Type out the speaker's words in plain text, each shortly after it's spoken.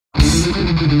Hello,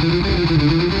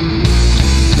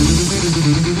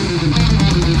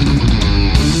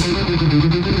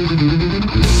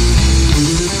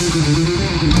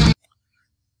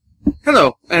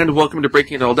 and welcome to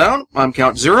Breaking It All Down. I'm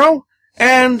Count Zero,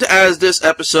 and as this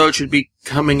episode should be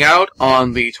coming out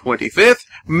on the 25th,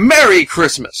 Merry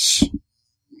Christmas!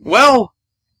 Well,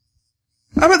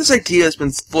 I've had this idea that's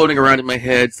been floating around in my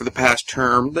head for the past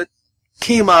term that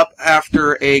came up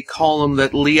after a column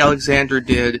that Lee Alexander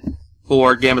did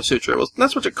for Gamma Sutra. It was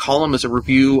not so much a column as a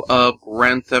review of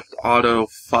Grand Theft Auto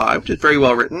 5, which is very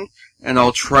well written, and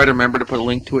I'll try to remember to put a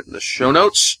link to it in the show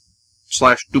notes,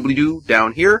 /doobly-doo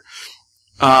down here.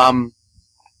 But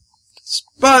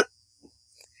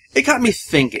it got me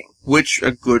thinking, which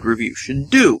a good review should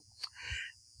do.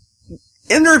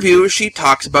 In the review, she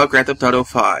talks about Grand Theft Auto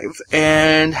 5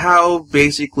 and how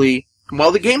basically,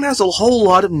 while the game has a whole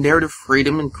lot of narrative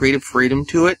freedom and creative freedom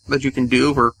to it that you can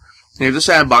do, for it's a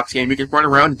sandbox game, you can run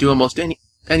around and do almost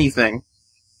anything.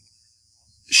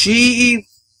 She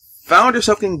found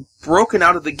herself getting broken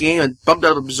out of the game and bumped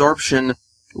out of absorption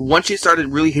once she started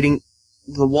really hitting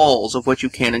the walls of what you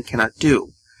can and cannot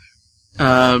do.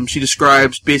 She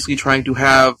describes basically trying to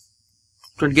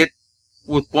get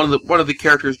with one of the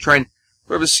characters trying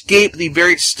to escape the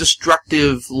very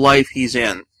destructive life he's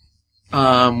in,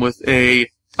 with a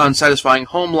unsatisfying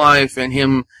home life, and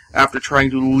him, after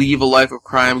trying to leave a life of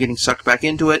crime, getting sucked back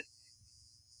into it,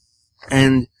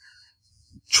 and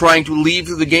trying to leave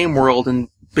the game world and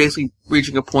basically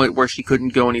reaching a point where she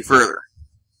couldn't go any further.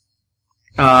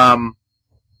 And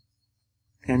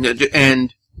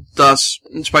thus,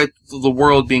 in spite of the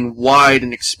world being wide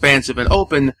and expansive and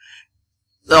open,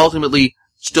 ultimately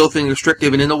still feeling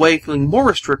restrictive, and in a way feeling more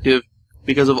restrictive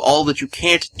because of all that you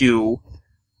can't do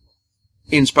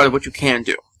in spite of what you can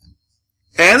do.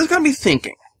 And it's got me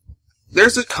thinking.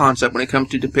 There's this concept when it comes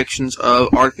to depictions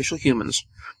of artificial humans,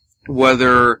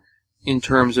 whether in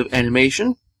terms of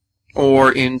animation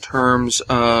or in terms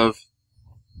of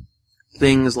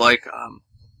things like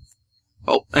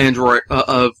androids,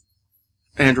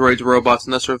 robots,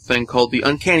 and that sort of thing, called the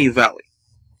Uncanny Valley.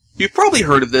 You've probably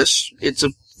heard of this. It's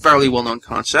a fairly well-known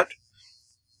concept.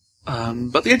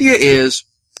 But the idea is,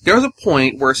 there's a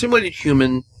point where a simulated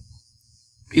human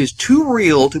is too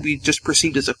real to be just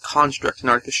perceived as a construct, an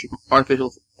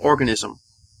artificial organism,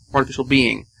 artificial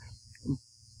being,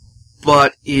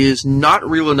 but is not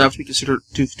real enough to be considered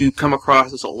to come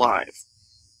across as alive.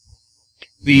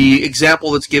 The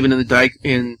example that's given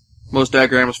in most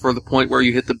diagrams for the point where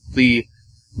you hit the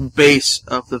base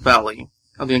of the valley,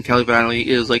 of the Uncanny Valley,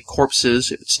 is like corpses,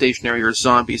 if it's stationary, or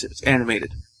zombies, if it's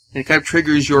animated. And it kind of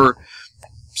triggers your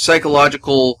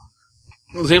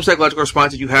the same psychological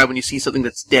response that you have when you see something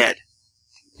that's dead.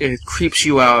 It creeps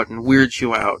you out, and weirds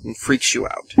you out, and freaks you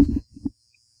out.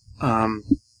 And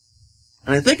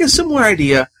I think a similar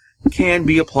idea can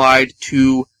be applied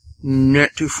to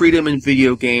freedom in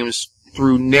video games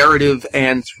through narrative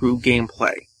and through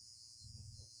gameplay.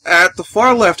 At the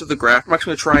far left of the graph, I'm actually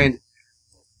going to try and,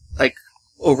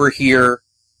 over here,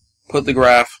 put the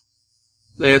graph.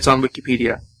 It's on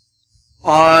Wikipedia.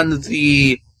 On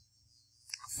the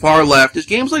far left is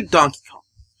games like Donkey Kong.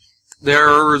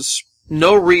 There's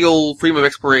no real freedom of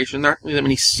exploration. There aren't that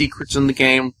many secrets in the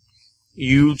game.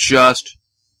 You just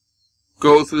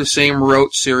go through the same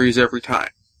route series every time.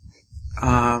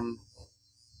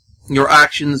 Your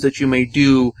actions that you may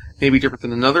do may be different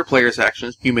than another player's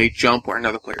actions. You may jump where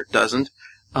another player doesn't.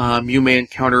 You may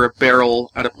encounter a barrel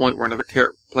at a point where another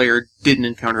player didn't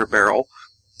encounter a barrel.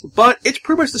 But it's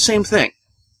pretty much the same thing.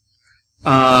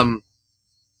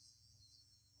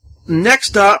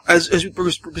 Next up, as we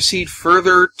proceed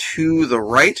further to the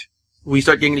right, we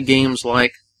start getting to games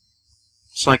like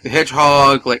Sonic the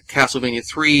Hedgehog, like Castlevania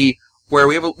 3,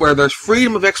 where there's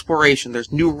freedom of exploration.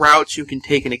 There's new routes you can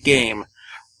take in a game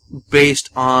based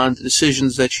on the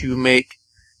decisions that you make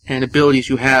and abilities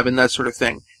you have and that sort of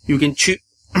thing. You can choose,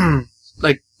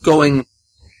 going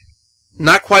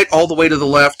not quite all the way to the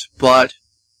left, but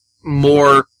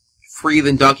more free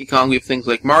than Donkey Kong. We have things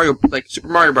like Super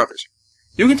Mario Brothers.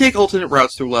 You can take alternate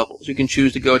routes through levels. You can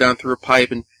choose to go down through a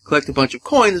pipe and collect a bunch of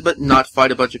coins, but not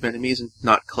fight a bunch of enemies and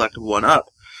not collect one up.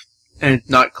 And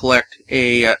not collect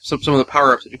some of the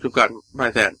power-ups that you could have gotten by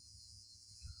then.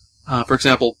 For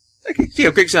example, a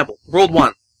great example. World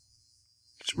 1.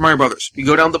 Super Mario Brothers. You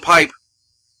go down the pipe,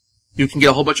 you can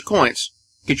get a whole bunch of coins.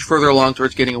 Get you further along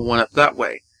towards getting a 1-up that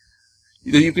way.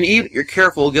 You can even, if you're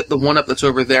careful, get the 1-up that's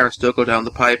over there and still go down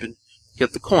the pipe and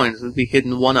get the coins and be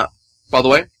hidden 1-up. By the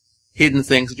way, hidden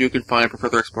things that you can find for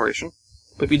further exploration.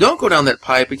 But if you don't go down that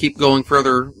pipe and keep going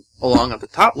further along at the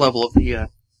top level of the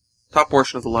top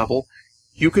portion of the level,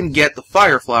 you can get the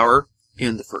Fire Flower,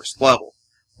 in the first level.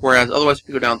 Whereas otherwise, if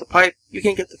you go down the pipe, you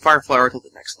can't get the fire flower till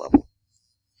the next level.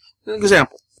 An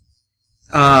example.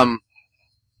 As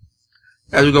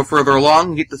we go further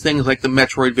along, you get to things like the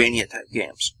Metroidvania type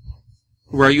games,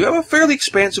 where you have a fairly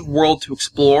expansive world to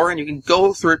explore, and you can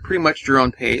go through it pretty much at your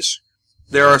own pace.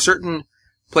 There are certain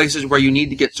places where you need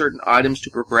to get certain items to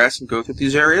progress and go through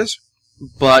these areas,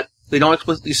 but they don't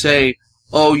explicitly say,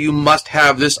 oh, you must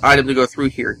have this item to go through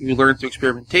here. You learn through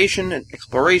experimentation and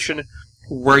exploration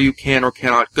where you can or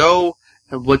cannot go,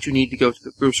 and what you need to go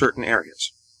through certain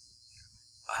areas.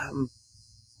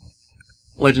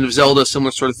 Legend of Zelda,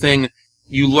 similar sort of thing.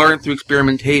 You learn through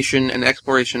experimentation and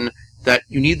exploration that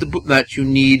you need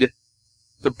the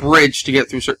bridge to get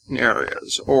through certain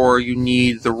areas, or you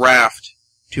need the raft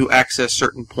to access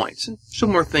certain points, and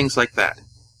similar things like that.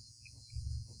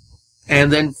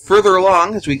 And then further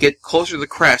along, as we get closer to the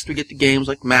crest, we get to games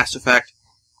like Mass Effect,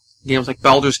 games like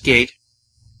Baldur's Gate.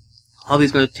 All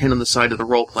these going to tend on the side of the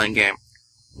role-playing game,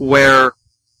 where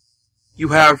you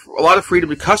have a lot of freedom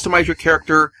to customize your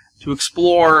character, to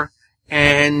explore,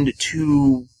 and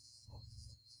to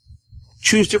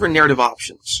choose different narrative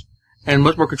options, and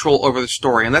much more control over the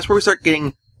story. And that's where we start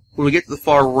getting, when we get to the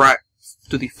far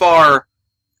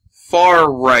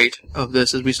right of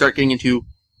this, as we start getting into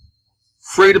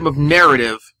freedom of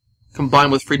narrative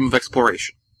combined with freedom of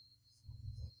exploration.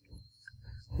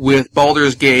 With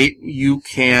Baldur's Gate, you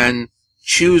can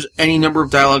choose any number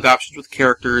of dialogue options with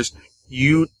characters.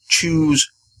 You choose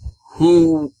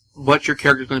what your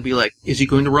character is going to be like. Is he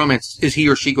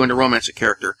or she going to romance a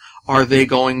character? Are they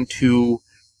going to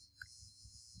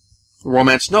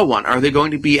romance no one? Are they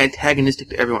going to be antagonistic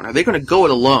to everyone? Are they going to go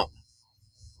it alone?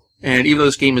 And even though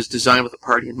this game is designed with a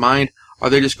party in mind, are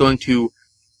they just going to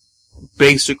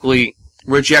basically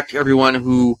reject everyone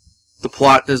who the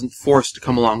plot doesn't force to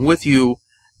come along with you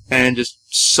and just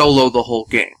solo the whole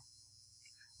game?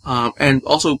 And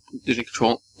also, you have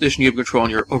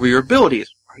control over your abilities.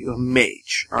 Are you a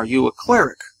mage? Are you a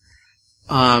cleric?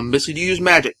 Basically, do you use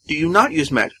magic? Do you not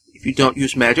use magic? If you don't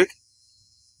use magic,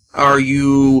 are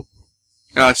you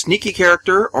a sneaky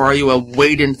character, or are you a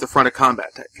wade into the front of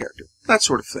combat type character? That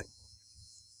sort of thing.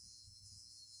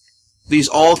 These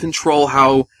all control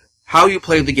how you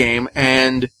play the game,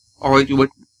 and thus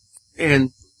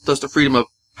the freedom of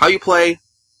how you play,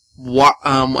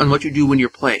 and what you do when you're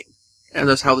playing, and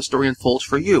that's how the story unfolds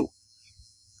for you.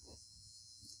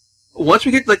 Once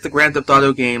we get like the Grand Theft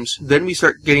Auto games, then we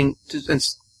start getting to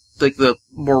like the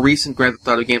more recent Grand Theft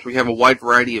Auto games, where you have a wide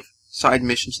variety of side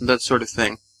missions and that sort of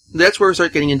thing. That's where we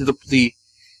start getting into the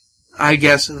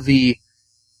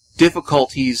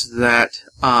difficulties that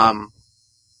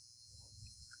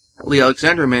Lee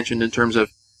Alexander mentioned, in terms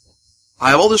of,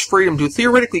 I have all this freedom to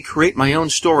theoretically create my own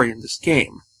story in this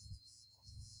game,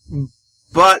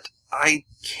 but I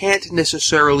can't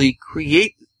necessarily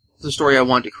create the story I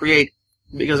want to create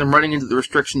because I'm running into the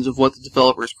restrictions of what the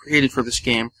developer has created for this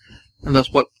game, and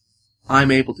thus what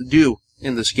I'm able to do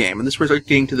in this game. And this is where we start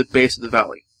getting to the base of the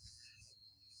valley,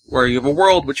 where you have a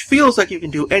world which feels like you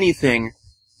can do anything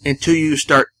until you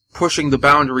start pushing the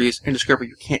boundaries and discover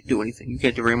you can't do anything. You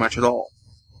can't do very much at all.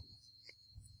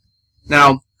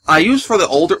 Now, I use for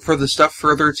the stuff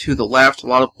further to the left a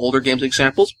lot of older games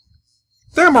examples.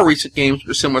 There are more recent games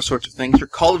with similar sorts of things. Your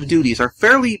Call of Duties are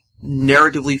fairly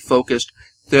narratively focused.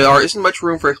 There isn't much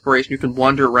room for exploration. You can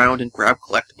wander around and grab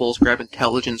collectibles, grab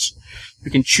intelligence.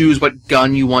 You can choose what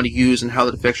gun you want to use and how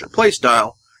that affects your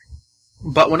playstyle.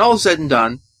 But when all is said and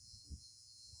done,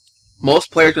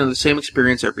 most players are going to have the same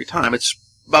experience every time. It's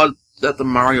about at the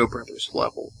Mario Brothers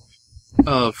level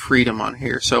of freedom on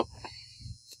here. So,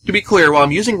 to be clear, while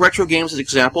I'm using retro games as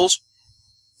examples,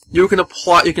 you can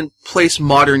place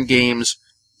modern games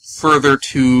further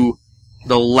to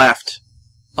the left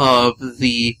of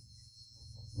the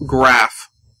graph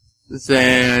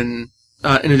than,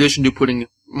 in addition to putting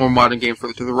more modern games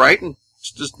further to the right, and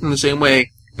just in the same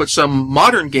way, put some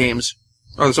modern games,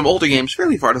 or some older games,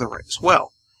 fairly far to the right as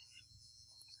well.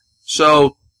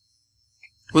 So,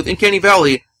 with Uncanny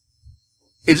Valley,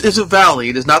 it is a valley.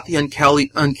 It is not the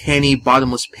uncanny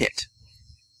bottomless pit.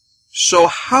 So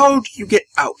how do you get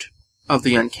out of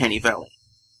the Uncanny Valley?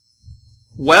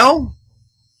 Well,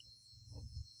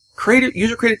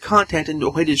 user-created content and a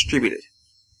way to distribute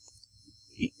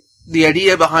it. The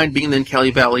idea behind being in the Uncanny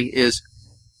Valley is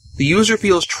the user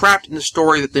feels trapped in a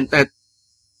story that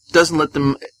doesn't let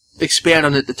them expand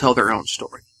on it to tell their own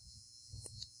story.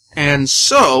 And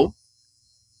so,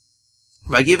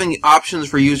 by giving options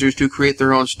for users to create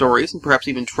their own stories, and perhaps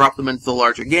even drop them into the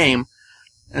larger game,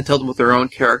 and tell them with their own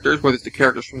characters, whether it's the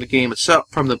characters from the game itself,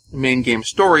 from the main game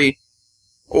story,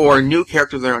 or new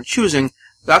characters of their own choosing,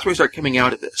 that's where we start coming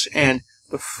out of this. And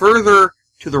the further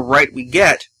to the right we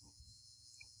get,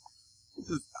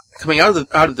 coming out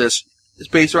of this is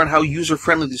based around how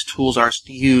user-friendly these tools are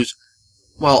to use,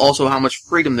 while also how much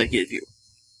freedom they give you.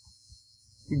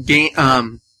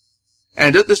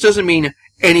 And this doesn't mean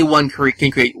anyone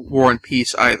can create War and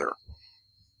Peace either.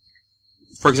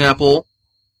 For example,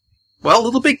 well,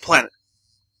 Little Big Planet.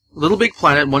 Little Big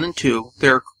Planet 1 and 2,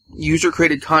 their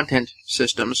user-created content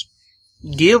systems,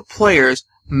 give players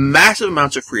massive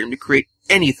amounts of freedom to create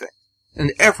anything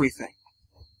and everything.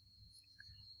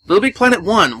 Little Big Planet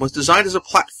 1 was designed as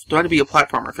designed to be a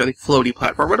platformer, a fairly floaty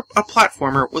platformer, but a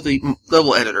platformer with a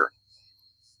level editor.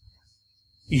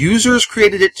 Users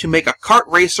created it to make a kart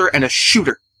racer and a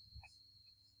shooter.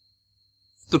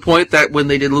 To the point that when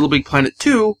they did Little Big Planet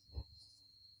 2,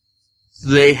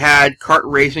 they had kart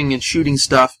racing and shooting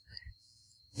stuff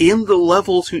in the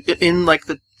levels, in like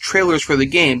the trailers for the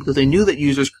game, because they knew that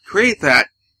users could created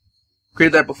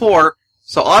that before,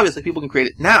 so obviously people can create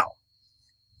it now.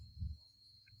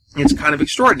 It's kind of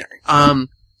extraordinary.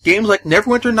 Games like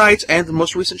Neverwinter Nights and the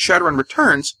most recent Shadowrun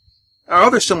Returns are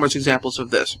other similar examples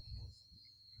of this.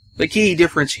 The key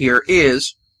difference here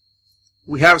is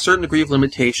we have a certain degree of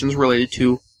limitations related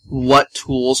to what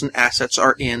tools and assets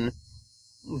are in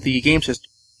the game system,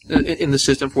 in the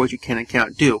system for which you can and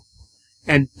cannot do.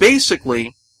 And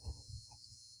basically,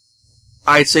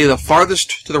 I'd say the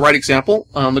farthest to the right example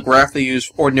on the graph, they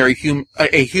use ordinary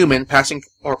a human passing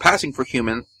for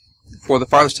human. For the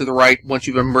farthest to the right, once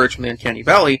you've emerged from the Uncanny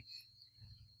Valley,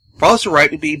 farthest to the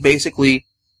right would be basically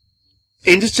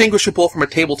indistinguishable from a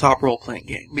tabletop role-playing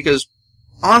game. Because,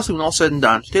 honestly, when all said and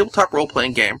done, a tabletop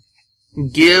role-playing game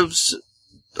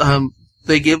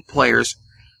they give players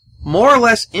more or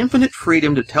less infinite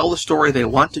freedom to tell the story they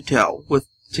want to tell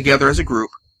together as a group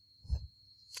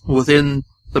within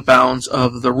the bounds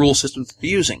of the rule system that they're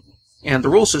using. And the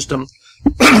rule system,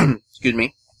 excuse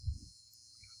me,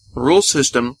 the rule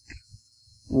system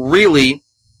really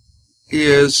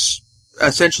is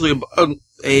essentially an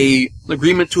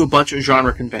agreement to a bunch of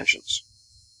genre conventions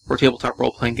for a tabletop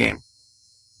role-playing game.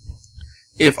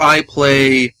 If I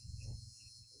play,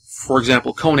 for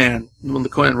example, Conan, one of the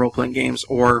Conan role-playing games,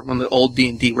 or one of the old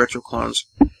D&D retro clones,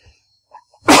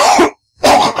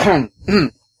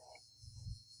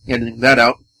 editing that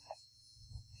out,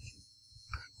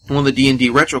 one of the D&D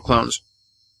retro clones,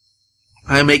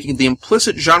 I am making the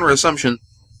implicit genre assumption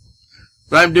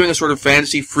that I'm doing a sort of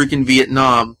fantasy freaking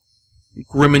Vietnam,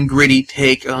 grim and gritty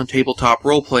take on tabletop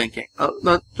role-playing game.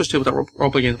 Not just tabletop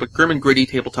role-playing games, but grim and gritty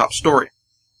tabletop story.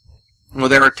 Where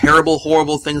there are terrible,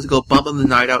 horrible things that go bump in the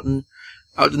night out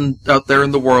there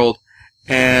in the world,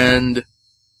 and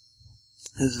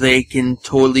they can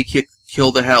totally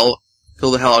kill the hell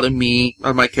out of me,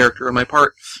 or my character, or my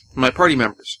party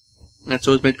members. And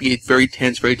so it's meant to be a very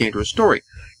tense, very dangerous story.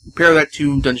 Compare that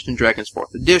to Dungeons & Dragons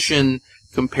 4th Edition.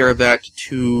 Compare that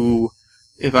to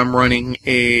if I'm running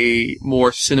a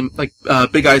more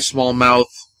Big Eyes Small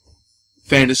Mouth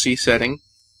fantasy setting.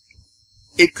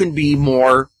 It can be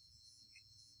more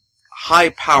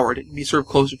high-powered. It can be sort of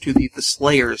closer to the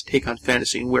Slayers take on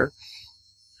fantasy, where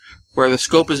the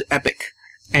scope is epic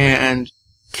and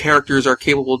characters are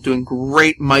capable of doing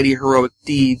great, mighty, heroic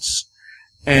deeds,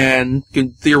 and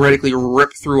can theoretically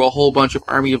rip through a whole bunch of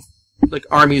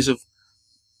armies of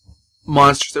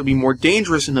monsters that would be more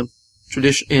dangerous in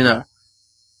a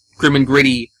grim and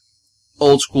gritty,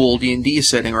 old school D&D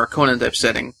setting or a Conan type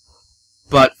setting.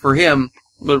 But for him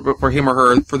or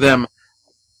her, for them,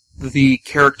 the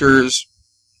characters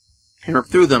can rip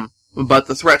through them, but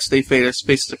the threats they face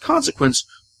as a consequence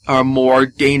are more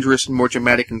dangerous and more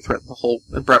dramatic and threaten the whole,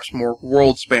 and perhaps more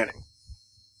world-spanning.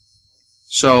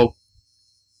 So,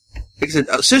 like I said,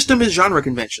 a system is genre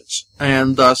conventions,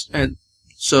 and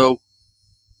so,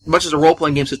 much as a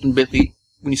role-playing game system, basically,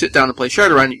 when you sit down to play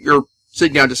Shadowrun, you're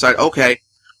sitting down to decide, okay,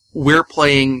 we're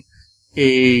playing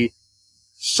a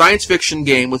science fiction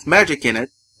game with magic in it,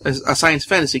 a science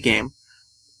fantasy game,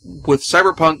 with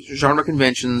cyberpunk genre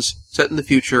conventions set in the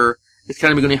future. It's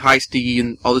kind of going to be heisty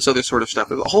and all this other sort of stuff.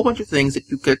 There's a whole bunch of things that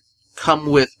you could come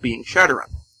with being Shadowrun.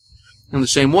 In the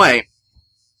same way,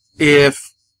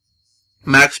 if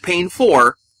Max Payne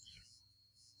 4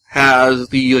 has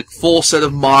the full set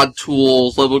of mod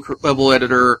tools, level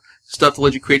editor, stuff to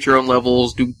let you create your own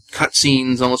levels, do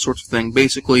cutscenes, all that sorts of thing.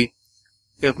 Basically,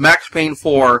 if Max Payne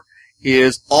 4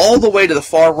 is all the way to the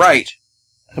far right,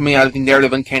 coming out of the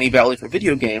narrative Uncanny Valley for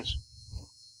video games,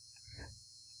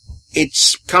 it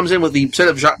comes in with the set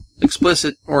of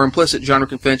explicit or implicit genre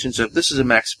conventions of this is a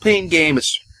Max Payne game,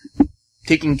 it's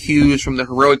taking cues from the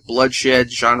heroic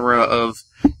bloodshed genre of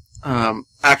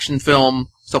action film,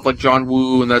 stuff like John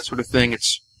Woo and that sort of thing.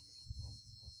 It's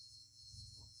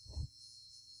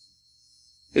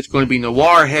going to be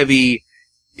noir heavy.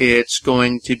 It's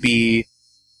going to be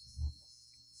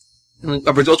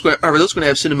Brazil's going to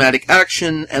have cinematic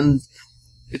action, and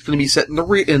it's going to be set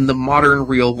in the modern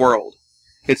real world.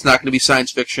 It's not going to be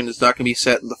science fiction. It's not going to be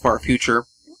set in the far future.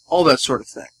 All that sort of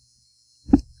thing.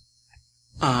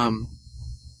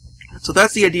 So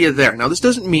that's the idea there. Now, this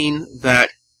doesn't mean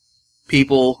that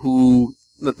people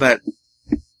that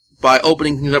by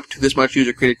opening things up to this much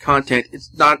user-created content,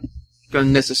 it's not going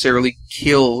to necessarily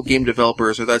kill game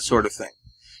developers or that sort of thing.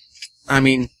 I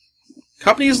mean,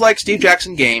 companies like Steve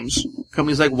Jackson Games,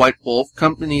 companies like White Wolf,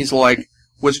 companies like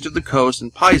Wizards of the Coast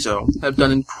and Paizo have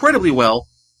done incredibly well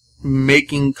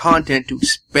making content to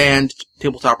expand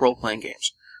tabletop role-playing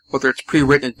games. Whether it's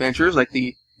pre-written adventures like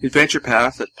the Adventure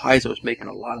Path that Paizo is making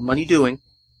a lot of money doing,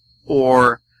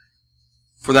 or,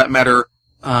 for that matter,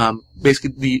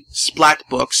 basically the Splat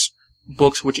books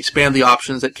which expand the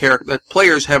options that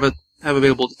players have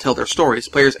available to tell their stories.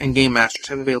 Players and game masters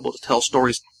have available to tell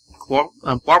stories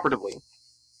cooperatively.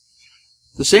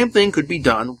 The same thing could be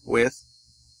done with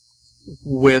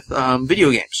video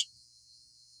games.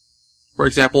 For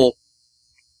example,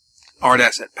 art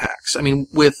asset packs. I mean,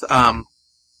 with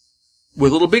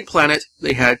Little Big Planet,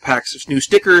 they had packs of new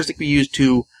stickers that could be used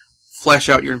to flesh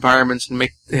out your environments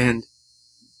and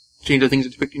change the things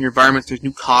that depict in your environments. There's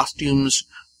new costumes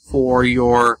for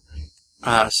your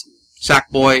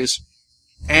Sackboys,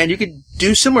 and you could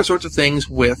do similar sorts of things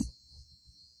with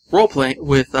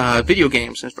video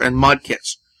games and mod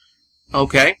kits.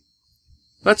 Okay,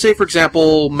 let's say, for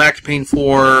example, Max Payne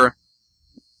 4.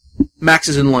 Max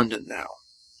is in London now,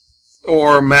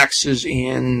 or Max is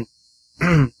in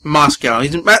Moscow.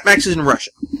 Max is in Russia.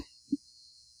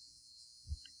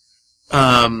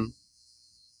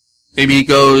 Maybe he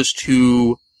goes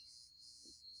to.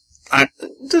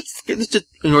 Let's just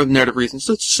ignore the narrative reasons.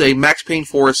 Let's say Max Payne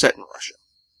 4 is set in Russia,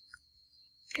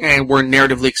 and we're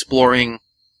narratively exploring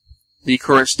the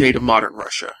current state of modern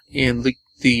Russia in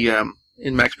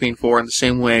in Max Payne 4 in the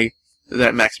same way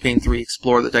that Max Payne 3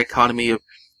 explored the dichotomy of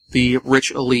the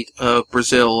rich elite of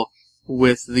Brazil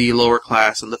with the lower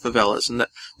class and the favelas, and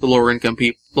the lower income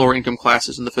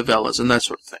classes and the favelas, and that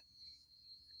sort of thing.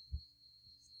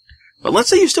 But let's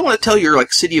say you still want to tell your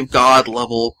City of God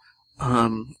level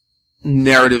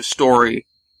narrative story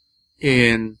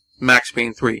in Max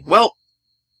Payne 3. Well,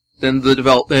 then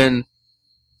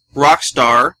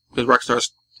Rockstar, because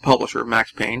Rockstar's the publisher of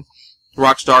Max Payne,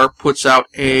 Rockstar puts out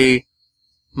a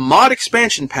mod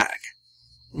expansion pack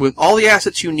with all the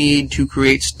assets you need to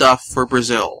create stuff for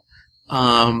Brazil.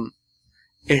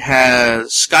 It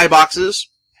has skyboxes.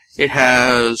 It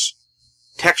has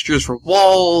textures for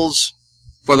walls,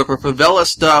 whether for favela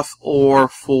stuff or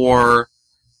for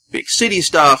big city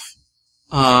stuff.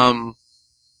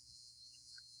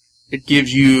 It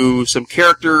gives you some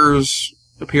characters,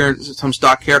 some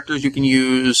stock characters you can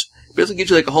use. It basically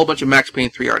gives you a whole bunch of Max Payne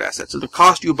 3 art assets. It'll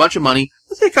cost you a bunch of money.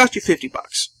 Let's say it cost you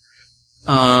 $50.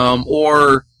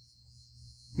 Or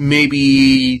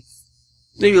maybe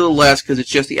a little less because it's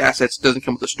just the assets. It doesn't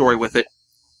come with a story with it.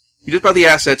 You just buy the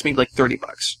assets, maybe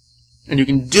 $30, and you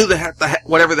can do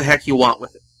whatever the heck you want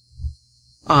with it.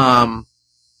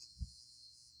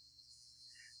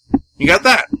 You got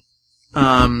that.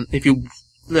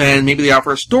 Then maybe they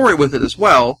offer a story with it as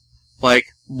well, like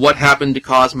what happened to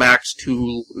cause Max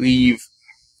to leave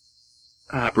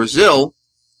Brazil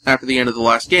after the end of the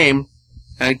last game,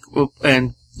 and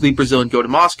leave Brazil and go to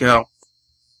Moscow.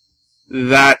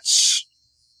 That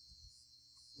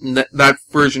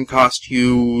version cost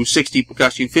you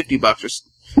 $50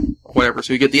 or whatever.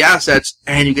 So you get the assets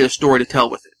and you get a story to tell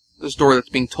with it. The story that's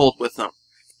being told with them.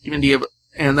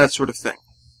 And that sort of thing.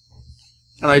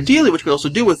 And ideally, what you could also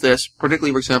do with this,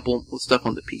 particularly, for example, with stuff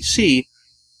on the PC,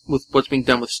 with what's being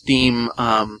done with Steam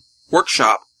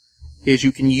Workshop, is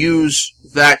you can use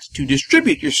that to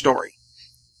distribute your story.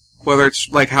 Whether it's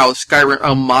like how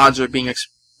Skyrim mods are being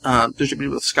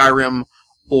distributed with Skyrim,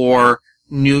 or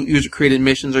new user-created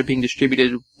missions are being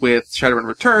distributed with Shadowrun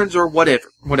Returns, or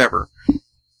whatever.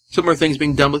 Similar things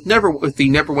being done with the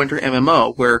Neverwinter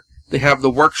MMO, where they have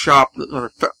the workshop,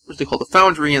 or what they call the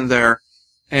Foundry, in there,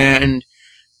 and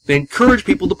they encourage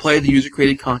people to play the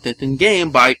user-created content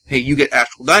in-game by, hey, you get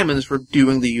actual diamonds for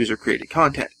doing the user-created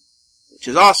content, which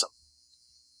is awesome.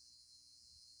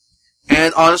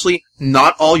 And honestly,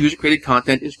 not all user-created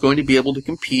content is going to be able to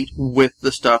compete with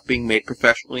the stuff being made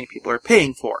professionally and people are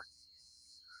paying for.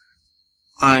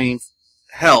 I mean,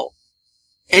 hell,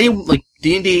 like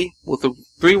D&D with the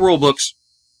 3 rulebooks,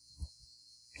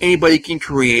 anybody can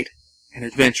create an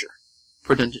adventure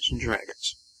for Dungeons &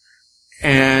 Dragons.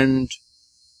 And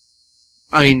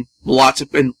I mean, lots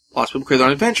of people create their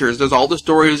own adventures. There's all the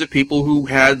stories of people who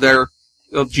had their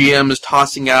GMs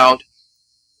tossing out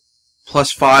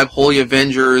 +5 Holy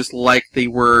Avengers like they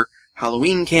were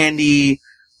Halloween candy,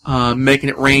 making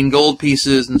it rain gold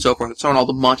pieces, and so forth and so on. All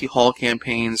the Monty Hall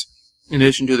campaigns, in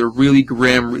addition to the really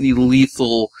grim, really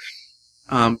lethal,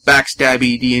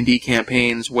 backstabby D&D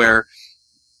campaigns where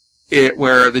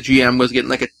the GM was getting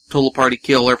like a total party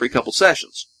kill every couple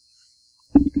sessions.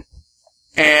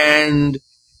 And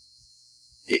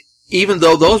even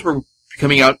though those were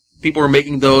coming out, people were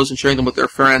making those and sharing them with their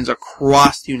friends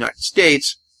across the United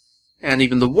States and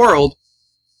even the world,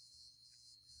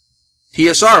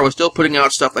 TSR was still putting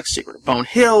out stuff like Secret of Bone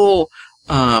Hill,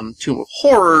 Tomb of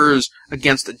Horrors,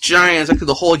 Against the Giants, actually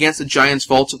the whole Against the Giants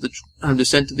Vaults of the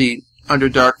Descent to the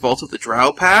Underdark Vaults of the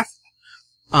Drow path,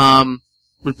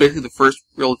 was basically the first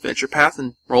real adventure path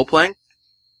in role-playing.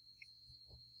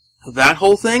 That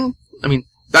whole thing, I mean,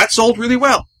 that sold really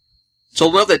well.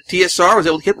 Sold enough that TSR was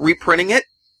able to keep reprinting it,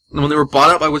 and when they were bought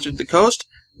out by Wizards of the Coast,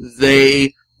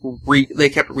 they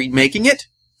kept remaking it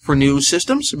for new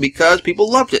systems because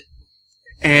people loved it.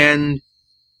 And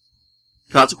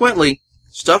consequently,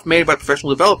 stuff made by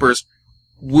professional developers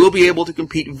will be able to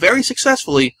compete very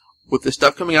successfully with the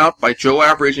stuff coming out by Joe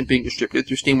Average and being distributed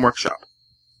through Steam Workshop.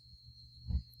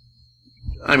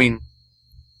 I mean,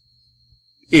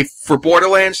 if for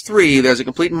Borderlands 3, there's a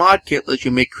complete mod kit that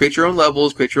you create your own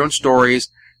levels, create your own stories,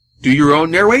 do your own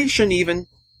narration even,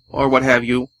 or what have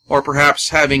you, or perhaps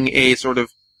having a sort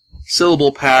of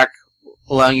syllable pack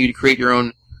allowing you to create your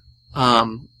own,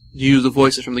 use the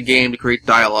voices from the game to create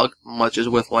dialogue, much as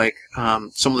with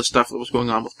some of the stuff that was going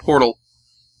on with Portal,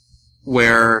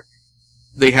 where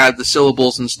they had the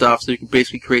syllables and stuff, so you could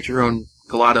basically create your own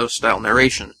GLaDOS-style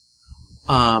narration.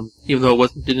 Even though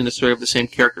it didn't necessarily have the same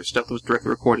character stuff that was directly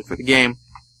recorded for the game.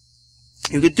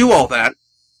 You could do all that,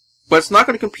 but it's not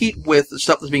going to compete with the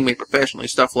stuff that's being made professionally.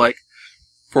 Stuff like,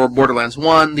 for Borderlands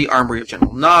 1, the Armory of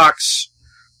General Knox,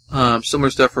 similar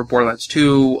stuff for Borderlands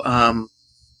 2, I'm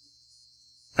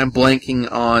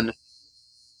blanking on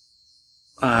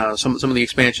some of the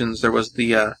expansions. There was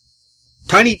the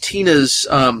Tiny Tina's,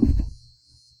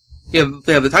 they have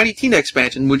the Tiny Tina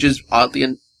expansion, which is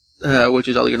oddly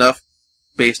enough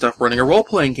based off running a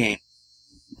role-playing game.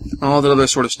 All that other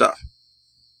sort of stuff.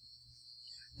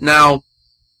 Now,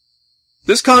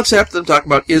 this concept that I'm talking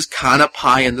about is kind of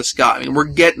pie in the sky. I mean, we're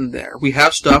getting there. We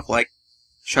have stuff like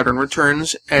Shadowrun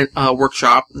Returns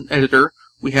Workshop Editor.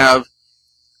 We have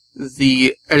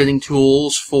the editing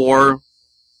tools for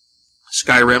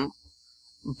Skyrim.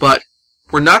 But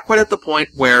we're not quite at the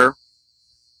point where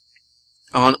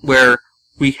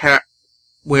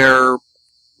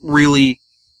really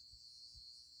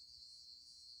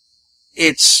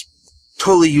it's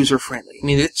totally user-friendly. I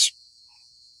mean, it's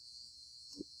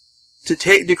to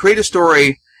create a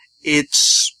story,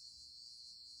 it's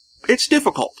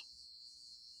difficult.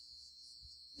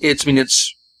 It's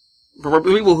for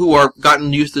people who are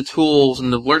gotten used to the tools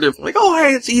and have learned it, like, oh,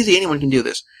 hey, it's easy, anyone can do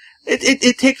this.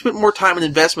 It takes a bit more time and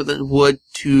investment than it would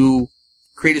to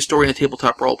create a story in a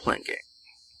tabletop role-playing game.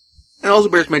 And also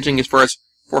bears mentioning as far as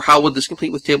for how would this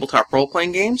compete with tabletop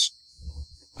role-playing games?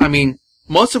 I mean,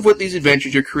 most of what these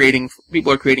adventures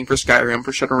people are creating for Skyrim,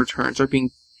 for Shadowrun Returns, are being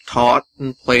taught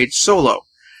and played solo.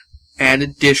 And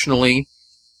additionally,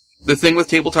 the thing with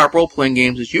tabletop role-playing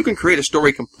games is you can create a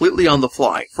story completely on the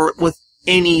fly with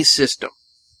any system.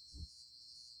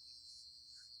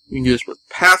 You can do this with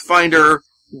Pathfinder,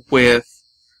 with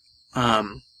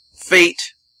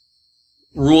Fate,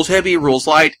 rules heavy, rules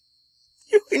light.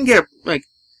 You can get,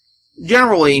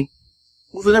 generally,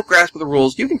 with enough grasp of the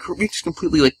rules, you can just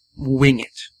completely, wing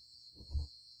it.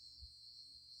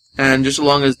 And just as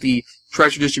long as the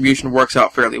treasure distribution works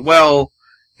out fairly well,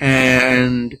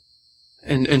 and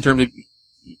in terms of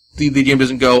the game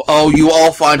doesn't go, oh, you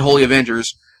all find Holy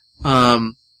Avengers.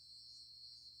 Basically,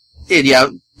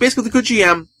 the good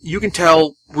GM, you can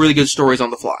tell really good stories on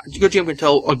the fly. The good GM can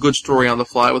tell a good story on the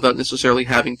fly without necessarily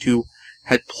having to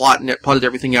have plotted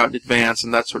everything out in advance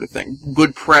and that sort of thing.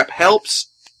 Good prep helps.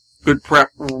 Good prep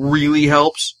really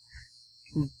helps.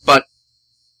 But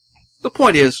the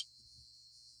point is,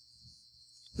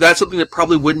 that's something that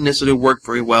probably wouldn't necessarily work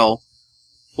very well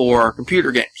for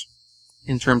computer games,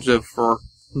 in terms of for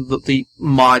the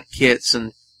mod kits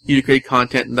and user-created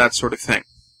content and that sort of thing.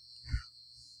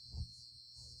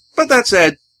 But that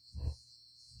said,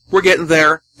 we're getting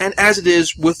there, and as it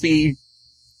is with the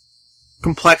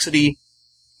complexity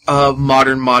of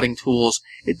modern modding tools,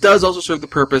 it does also serve the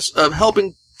purpose of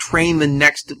helping train the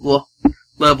next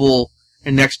level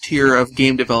and next tier of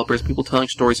game developers, people telling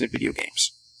stories in video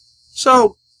games.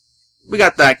 So, we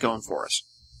got that going for us.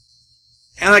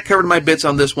 And I covered my bits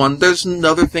on this one. There's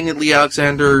another thing that Lee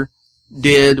Alexander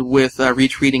did with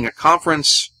retweeting a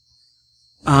conference.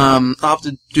 I'll have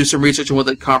to do some research on what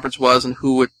that conference was and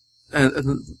who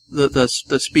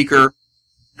the speaker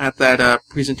at that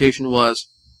presentation was,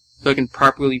 so I can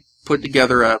properly put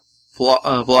together a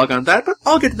vlog on that. But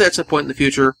I'll get to that at some point in the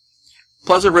future.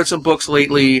 Plus, I've read some books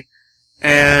lately,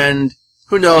 and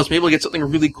who knows, maybe we'll get something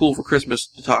really cool for Christmas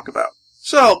to talk about.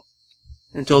 So,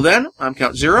 until then, I'm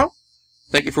Count Zero.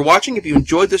 Thank you for watching. If you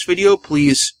enjoyed this video,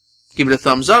 please give it a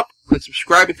thumbs up. Click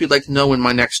subscribe if you'd like to know when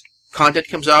my next content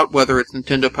comes out, whether it's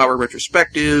Nintendo Power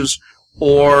Retrospectives,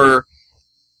 or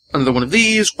another one of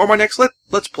these, or my next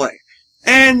Let's Play.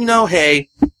 And, you know, hey,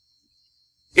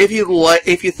 if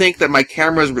you think that my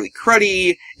camera is really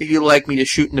cruddy, if you like me to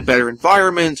shoot in a better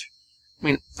environment, I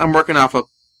mean, I'm working off a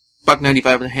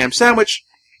 $1.95 and a ham sandwich.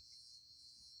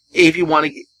 If you want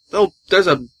to, oh, there's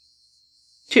a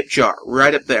tip jar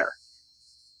right up there.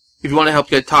 If you want to help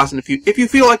get toss in a few, if you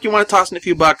feel like you want to toss in a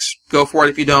few bucks, go for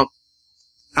it. If you don't,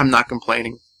 I'm not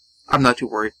complaining. I'm not too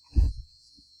worried.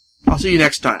 I'll see you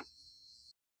next time.